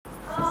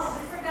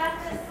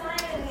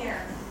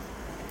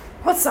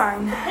What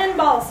sign? The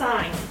pinball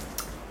sign.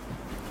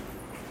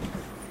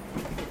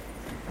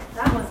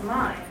 That was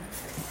mine.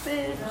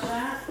 Bitch. You know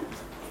that?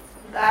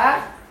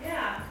 That?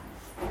 Yeah.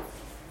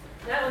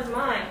 That was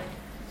mine.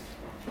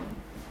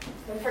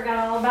 We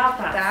forgot all about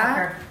that. That?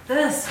 Sucker.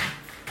 This.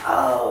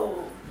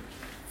 Oh.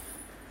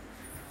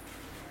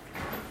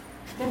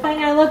 Good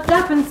thing I looked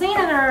up and seen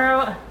it,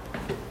 or,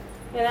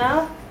 you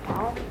know?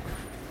 Oh.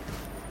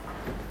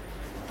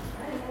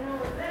 I didn't even know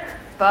it was there.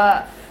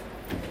 But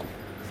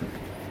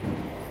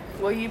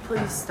will you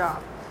please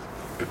stop?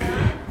 I'm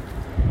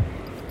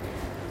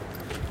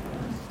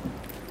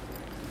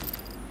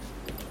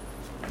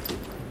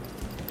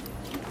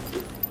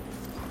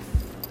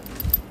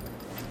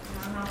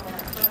not gonna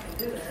fucking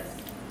do this.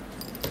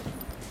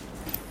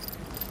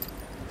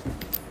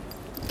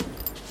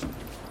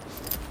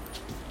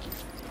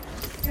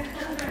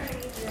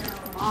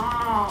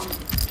 Mom.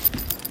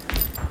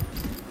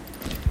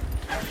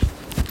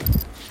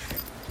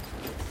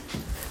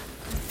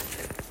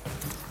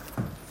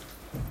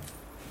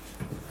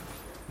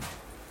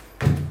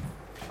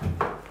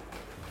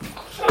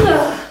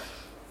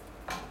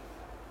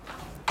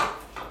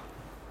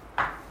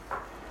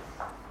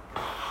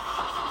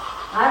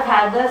 I've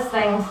had this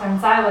thing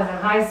since I was in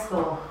high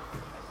school.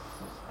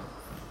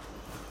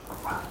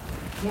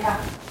 Yeah.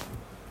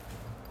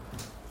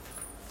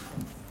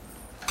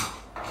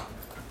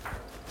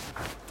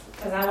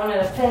 Because I wanted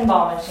a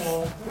pinball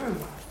machine.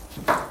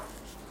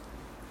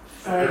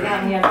 So they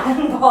got me a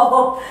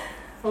pinball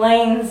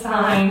lane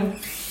sign.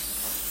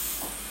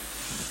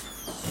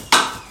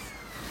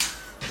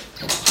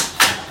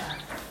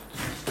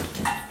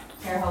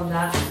 Here, hold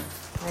that.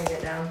 Let me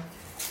get down.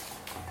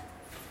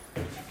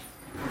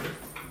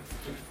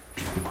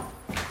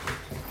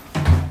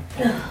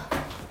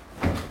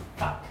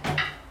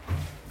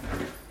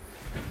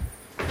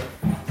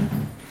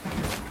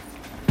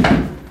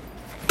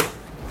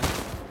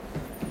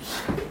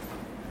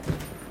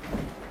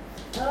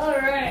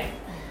 Alright,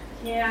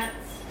 cats.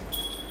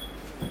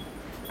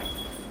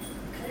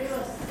 We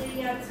will see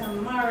you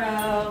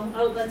tomorrow.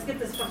 Oh, let's get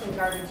this fucking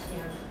garbage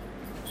can.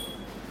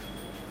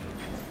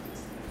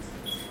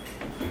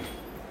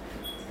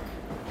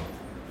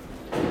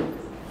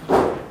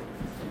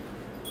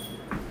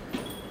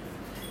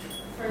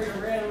 For your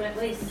room, at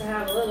least to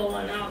have a little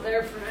one out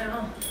there for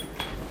now.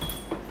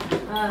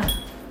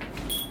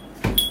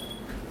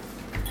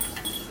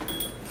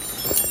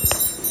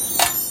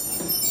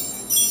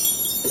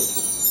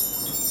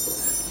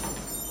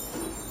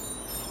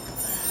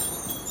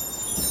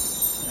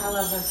 I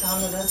love the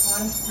sound of this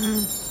one.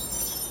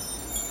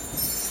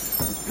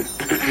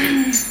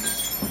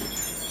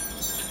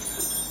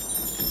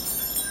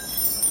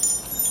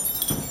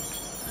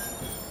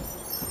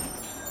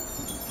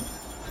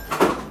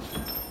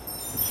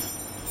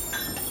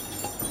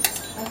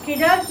 Okie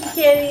dokie,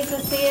 kitties.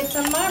 We'll see you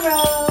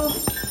tomorrow.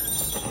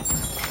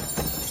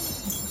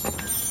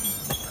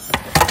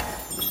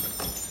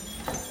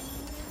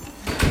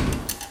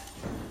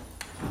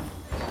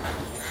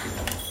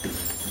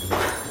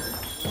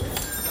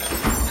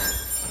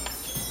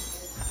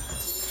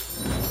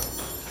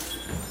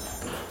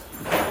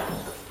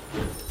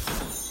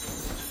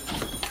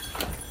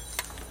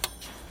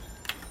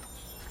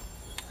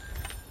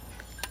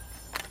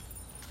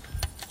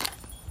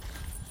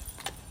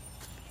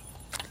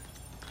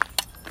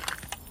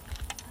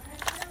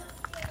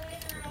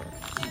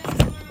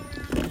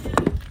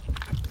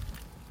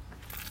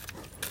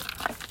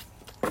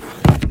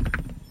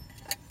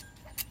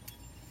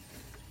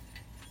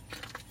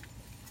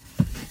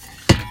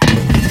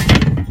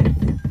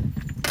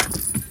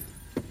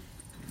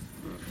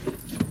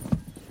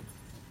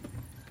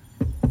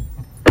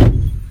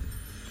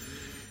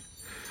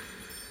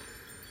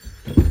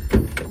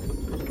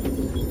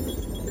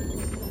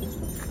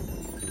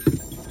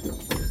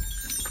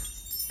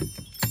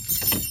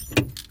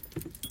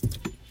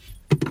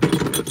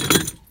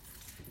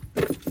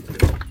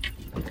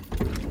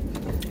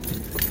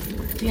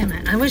 Damn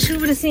it. I wish we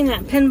would have seen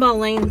that pinball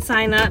lane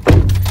sign up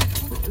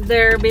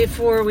there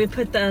before we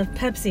put the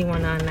Pepsi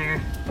one on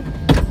there.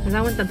 Because I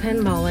want the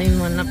pinball lane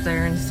one up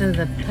there instead of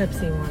the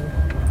Pepsi one.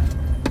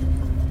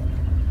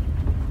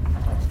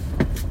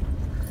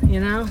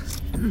 You know?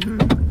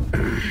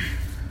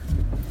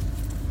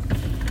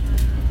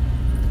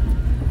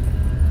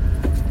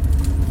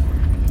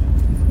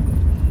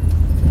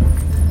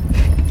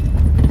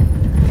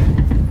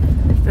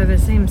 If they're the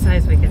same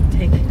size, we could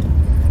take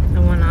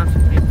the one off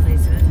and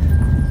replace it.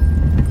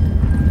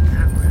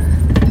 That one.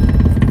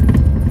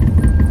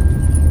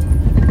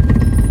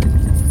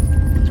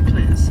 This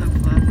plant is so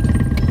flat.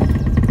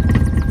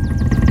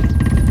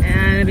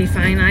 Yeah, it'll be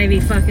fine. Ivy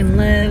fucking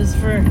lives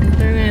through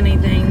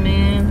anything,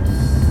 man.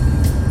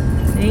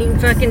 They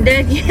ain't fucking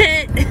dead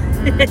yet. I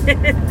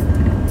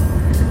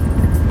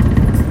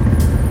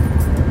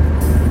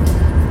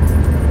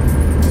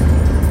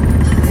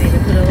need to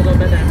put a little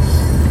bit of.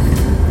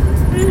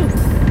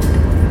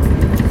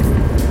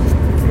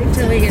 Wait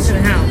till we get to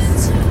the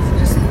house.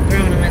 Just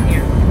throwing them in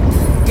here.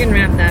 You can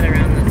wrap that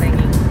around the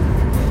thingy.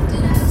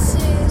 Did I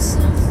say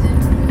something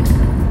rude?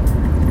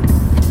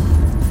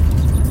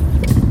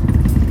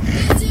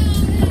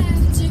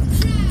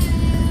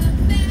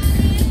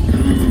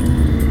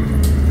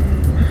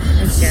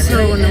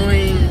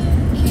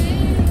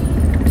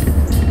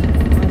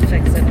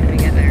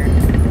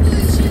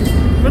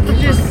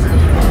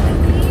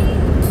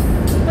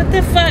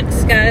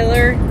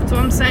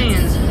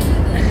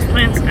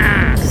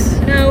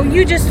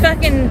 You just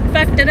fucking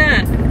fucked it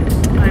up.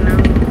 I know.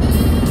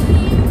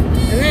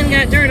 And then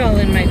got dirt all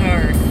in my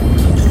car.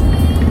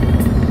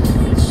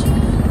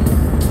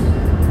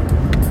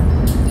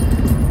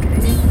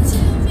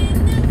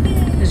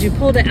 Because you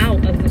pulled it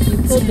out you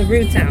pulled the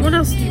roots out. What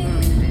else do you want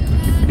me to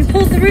do? You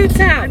pulled the roots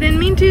I out. didn't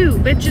mean to.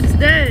 Bitch, it's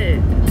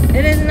dead.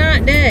 It is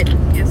not dead.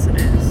 Yes, it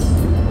is.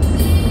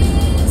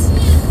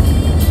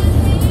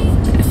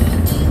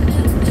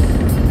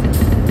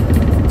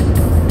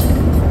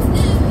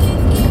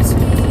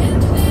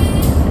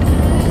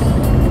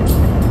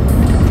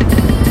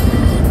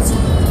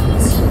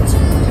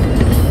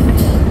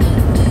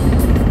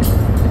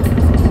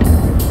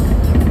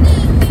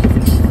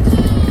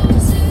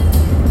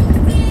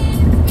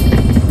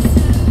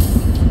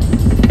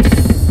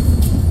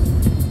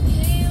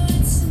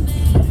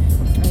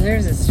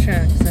 There's his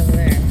truck. It's over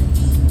there.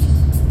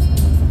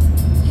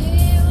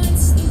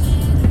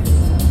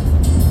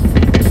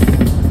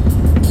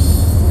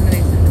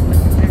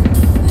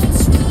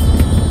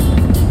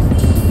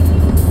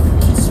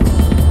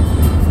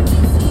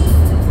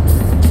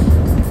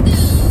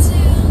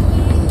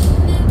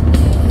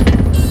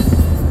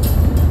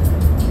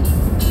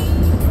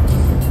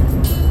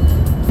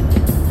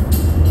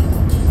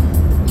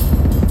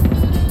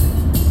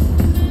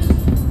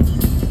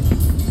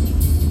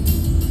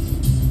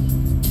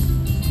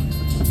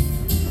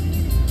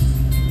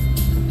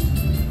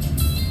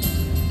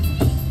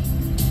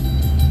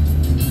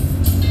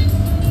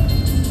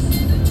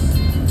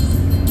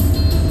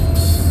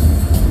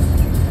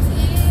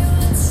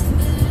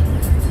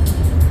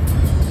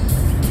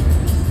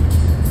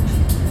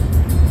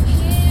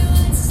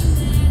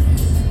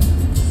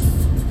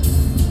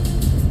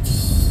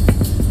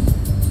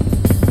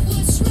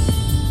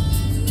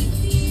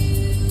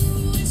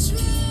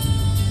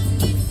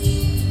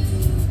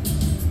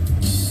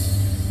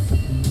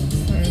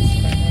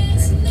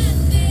 Somebody's in the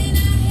middle there.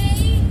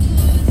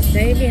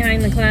 Stay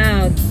behind the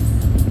clouds.